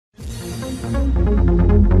A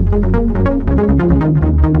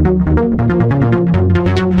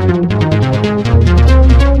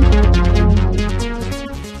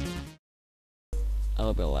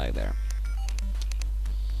little bit of lag there.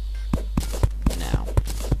 Now.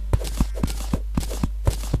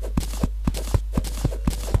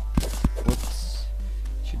 Whoops.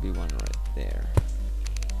 Should be one right there.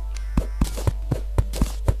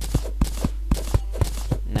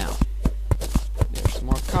 Now. There's some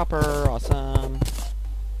more copper. Awesome.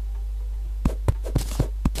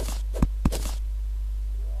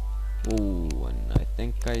 Ooh, and I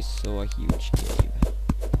think I saw a huge cave.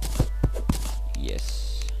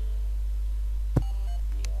 Yes.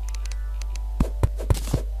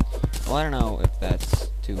 Well, I don't know if that's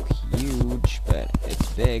too huge, but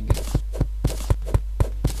it's big.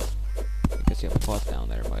 Because you have a pot down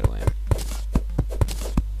there, by the way.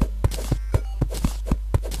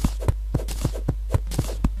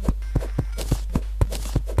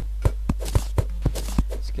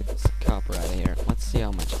 Let's get this copper out of here. Let's see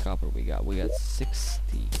how much copper we got. We got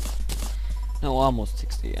 60. No, almost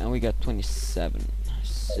 60, and we got 27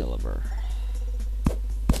 silver.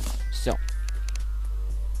 So,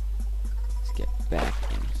 let's get back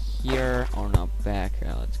in here, or not back,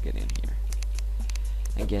 let's get in here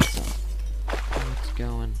and get some. What's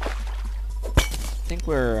going? I think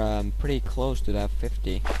we're pretty close to that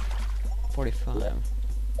 50, 45.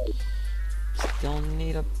 Still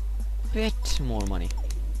need a bit more money.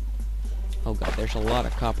 Oh god, there's a lot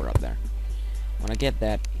of copper up there. Wanna get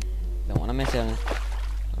that. Don't wanna miss on it.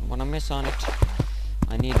 Don't wanna miss on it.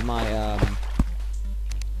 I need my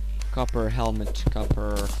copper helmet,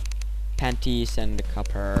 copper panties, and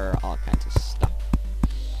copper all kinds of stuff.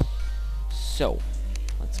 So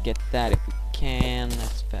let's get that if we can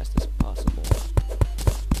as fast as possible.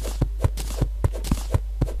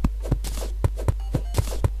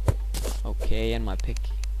 Okay, and my pick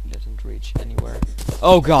doesn't reach anywhere.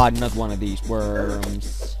 Oh god, not one of these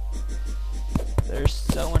worms. They're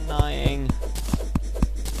so annoying.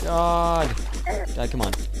 God. Die, come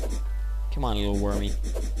on. Come on, little wormy.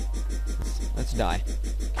 Let's die.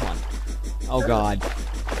 Come on. Oh god.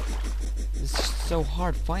 This is so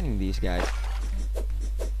hard finding these guys.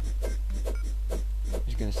 I'm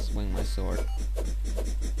just gonna swing my sword.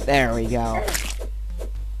 There we go.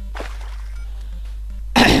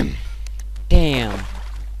 Damn.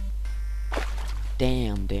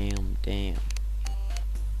 Damn, damn, damn.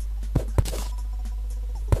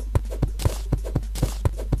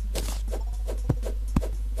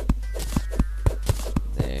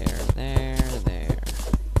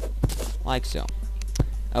 Like so.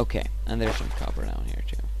 Okay, and there's some copper down here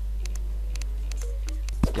too.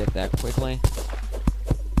 Let's get that quickly.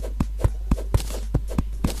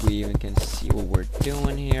 If we even can see what we're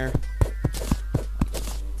doing here.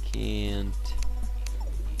 Can't.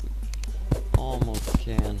 We almost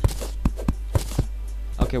can.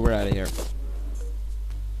 Okay, we're out of here.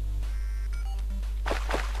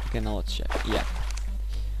 Okay, now let's check. Yeah.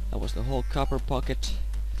 That was the whole copper pocket.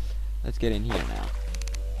 Let's get in here now.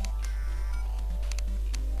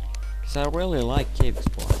 I really like cave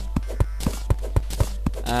exploring.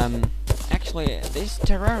 Actually, these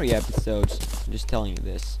Terraria episodes, I'm just telling you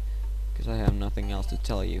this, because I have nothing else to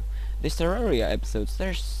tell you. These Terraria episodes,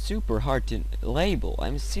 they're super hard to label, I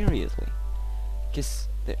mean seriously. Because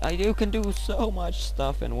you can do so much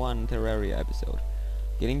stuff in one Terraria episode.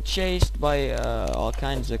 Getting chased by all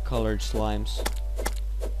kinds of colored slimes.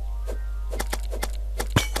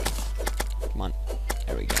 Come on,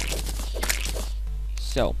 there we go.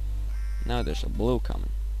 So, now there's a blue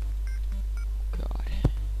coming. God.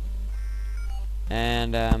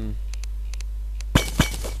 And,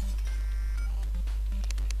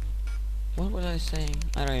 what was I saying?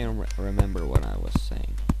 I don't even remember what I was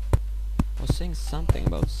saying. I was saying something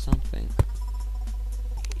about something.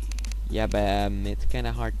 Yeah, but it's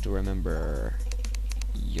kinda hard to remember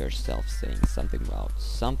yourself saying something about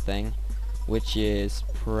something, which is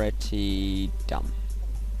pretty dumb.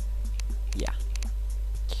 Yeah.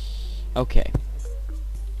 Okay.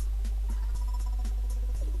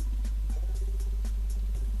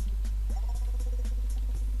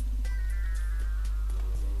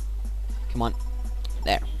 Come on.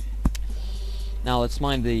 There. Now let's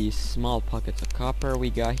mine the small pockets of copper we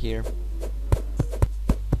got here.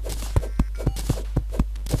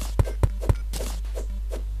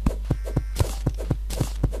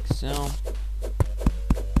 So.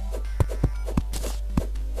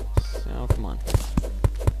 So, come on.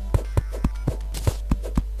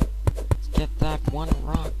 Let's get that one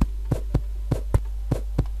rock.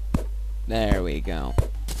 There we go.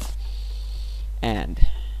 And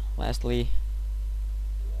lastly,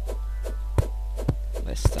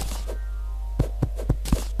 this stuff.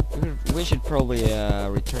 We should probably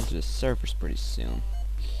return to the surface pretty soon.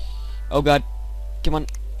 Oh god. Come on.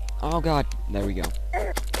 Oh god. There we go.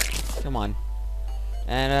 Come on.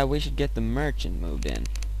 And we should get the merchant moved in.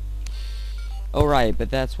 Alright, but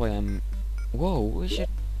that's why I'm... Whoa, we should...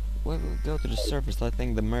 When we go to the surface, I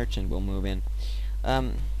think the merchant will move in.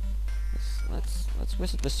 Let's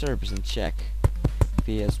visit the surface and check if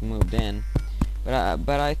he has moved in. But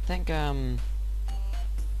I think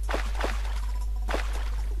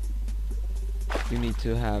you need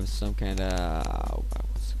to have some kind of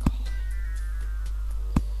what's it called?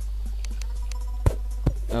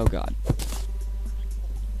 Oh god,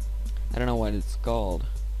 I don't know what it's called.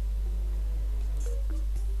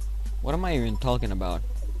 What am I even talking about?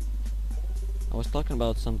 I was talking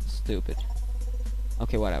about something stupid.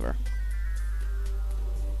 Okay, whatever.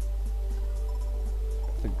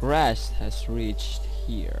 The grass has reached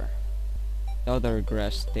here. The other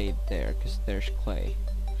grass stayed there because there's clay.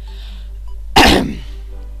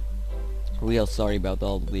 Real sorry about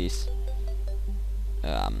all these.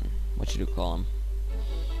 What should you call them?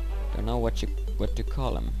 Don't know what to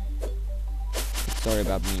call them. Sorry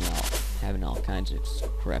about me having all kinds of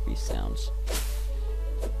crappy sounds.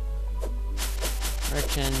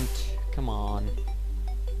 Merchant, come on.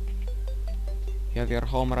 You have your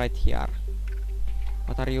home right here.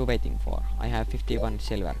 What are you waiting for? I have 51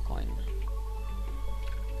 silver coin.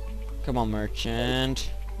 Come on, merchant.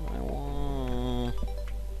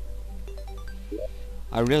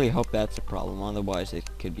 I really hope that's a problem, otherwise it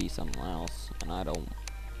could be something else, and I don't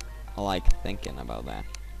like thinking about that.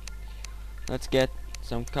 Let's get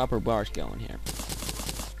some copper bars going here.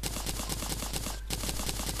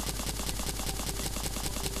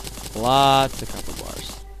 Lots of copper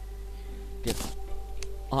bars. Get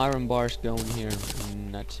iron bars going here,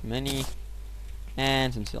 not many,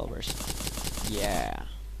 and some silvers. Yeah.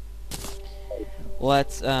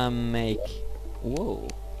 Let's make. Whoa,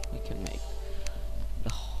 we can make the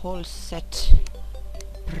whole set.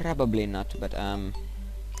 Probably not, but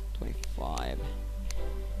 25.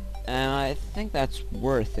 I think that's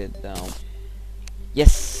worth it though.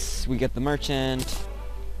 Yes, we get the merchant.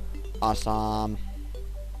 Awesome.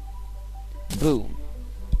 Boom.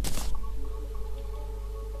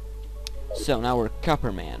 So now we're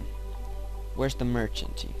Copper Man. Where's the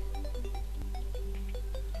merchant?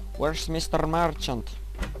 Where's Mr. Merchant?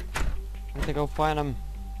 I need to go find him.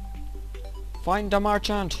 Find the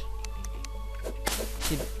merchant!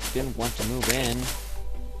 He didn't want to move in.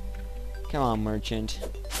 Come on, merchant.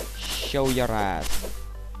 Show your ass.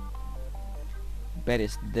 Bet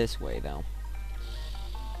it's this way though.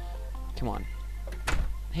 Come on.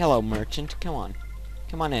 Hello, merchant. Come on.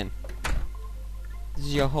 Come on in. This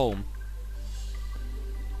is your home.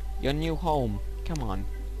 Your new home. Come on.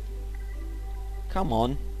 Come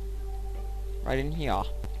on. Right in here.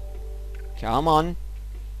 Come on.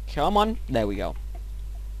 Come on. There we go.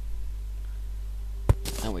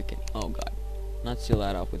 And we can... Oh god. Not seal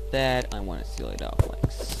that off with that. I want to seal it off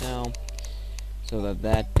like so. So that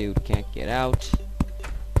that dude can't get out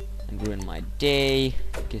and ruin my day.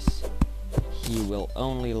 Because he will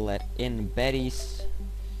only let in Betty's.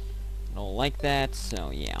 I don't like that.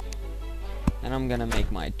 So yeah. And I'm gonna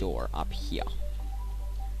make my door up here.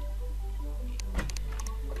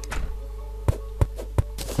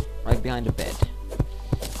 Right behind the bed.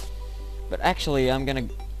 But actually, I'm gonna...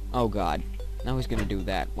 Oh god. Now he's gonna do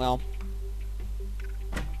that. Well,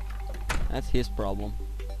 that's his problem.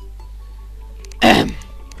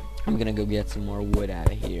 I'm gonna go get some more wood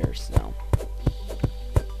out of here, so...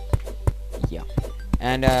 Yeah.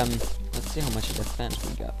 And, let's see how much defense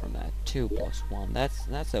we got from that. 2 plus 1.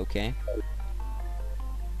 That's okay.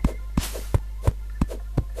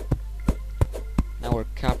 Now we're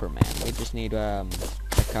Copper Man. We just need, the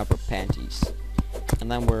copper panties.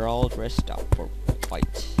 And then we're all dressed up for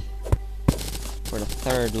fight. For the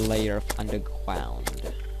 3rd layer of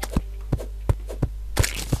underground.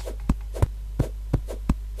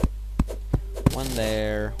 One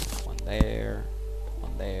there, one there,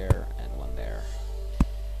 one there, and one there.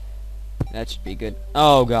 That should be good.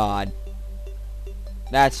 Oh god.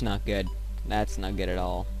 That's not good. That's not good at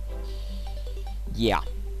all. Yeah.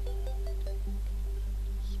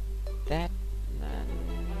 That... no.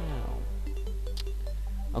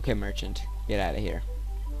 Okay, merchant. Get out of here.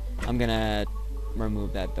 I'm gonna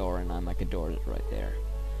remove that door, and I'm like a door right there.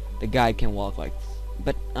 The guy can walk like...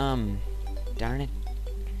 But, darn it.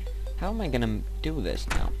 How am I gonna do this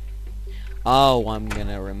now? Oh, I'm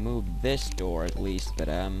gonna remove this door at least, but,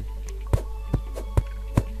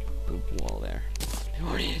 good wall there.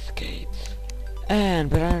 Already escapes. But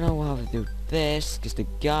I don't know how to do this, because the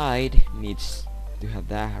guide needs to have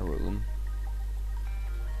that room.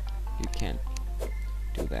 You can't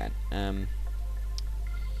do that.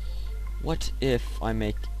 What if I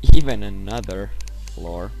make even another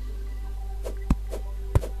floor?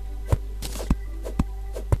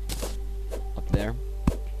 Up there.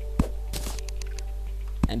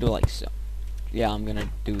 And do like so. Yeah, I'm gonna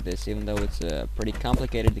do this, even though it's pretty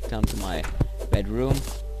complicated to come to my bedroom.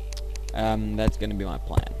 That's gonna be my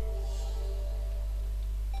plan.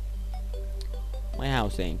 My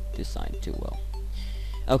house ain't designed too well.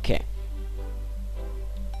 Okay.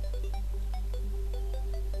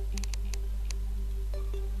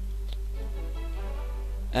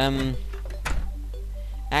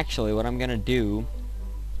 Actually, what I'm gonna do,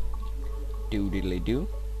 do,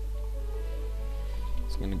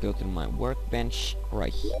 is gonna go to my workbench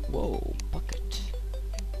right here. Whoa, bucket.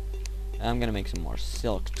 I'm gonna make some more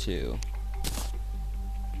silk too.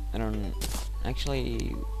 I don't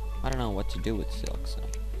know what to do with silk, so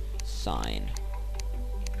sign.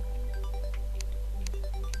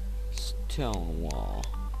 Stone wall.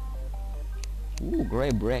 Ooh,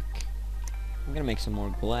 gray brick. I'm gonna make some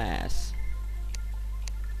more glass.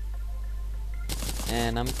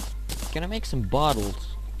 And I'm gonna make some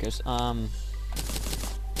bottles, because I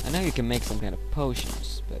know you can make some kind of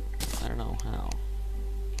potions, but I don't know how.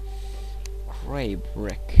 Gray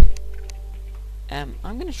brick. I'm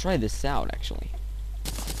gonna try this out actually.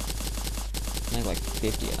 Make like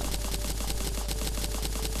 50 of them.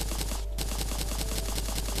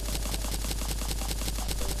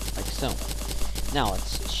 Like so. Now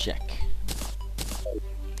let's check.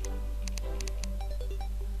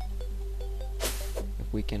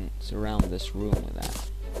 If we can surround this room with that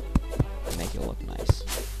and make it look nice.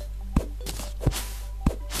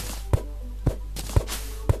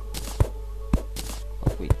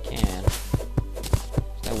 If we can,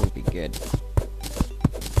 that would be good.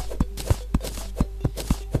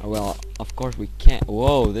 Well, of course we can't.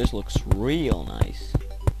 Whoa, this looks real nice.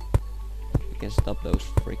 We can stop those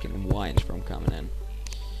freaking wines from coming in.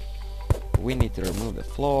 We need to remove the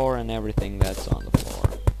floor and everything that's on the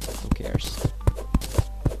floor. Who cares?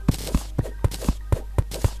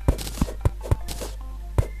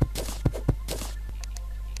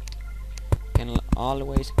 Can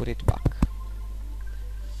always put it back.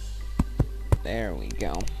 There we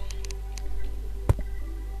go.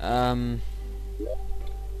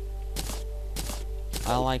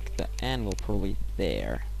 I like the anvil probably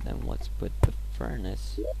there. Then let's put the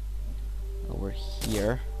furnace over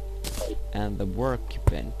here. And the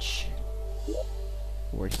workbench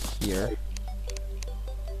over here.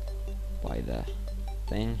 By the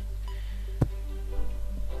thing.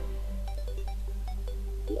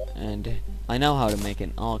 And I know how to make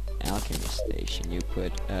an alchemy station. You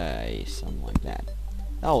put something like that.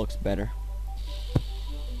 That looks better.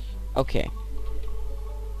 Okay.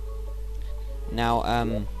 Now,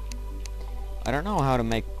 I don't know how to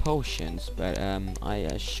make potions, but I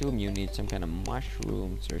assume you need some kind of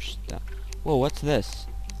mushrooms or stuff. Whoa, what's this?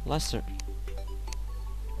 Lesser.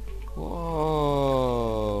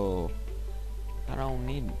 Whoa. I don't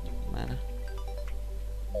need mana.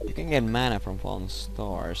 You can get mana from fallen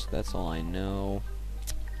stars, that's all I know.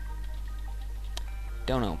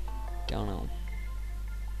 Don't know.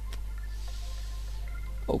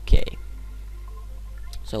 Okay.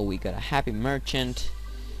 So we got a happy merchant.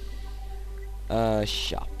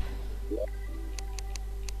 Shop.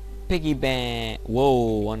 Piggy bank.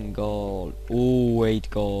 Whoa, 1 gold. Ooh, 8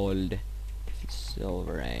 gold.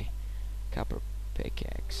 Silver, copper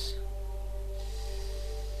pickaxe.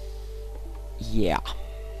 Yeah.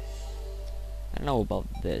 I don't know about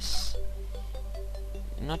this.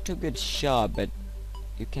 Not too good shop, but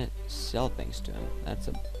you can sell things to him. That's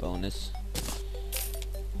a bonus.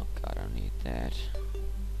 Oh god, I don't need that.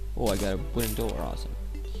 Oh, I got a wooden door, awesome.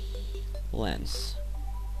 Lens.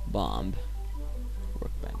 Bomb.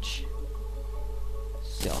 Workbench.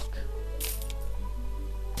 Silk.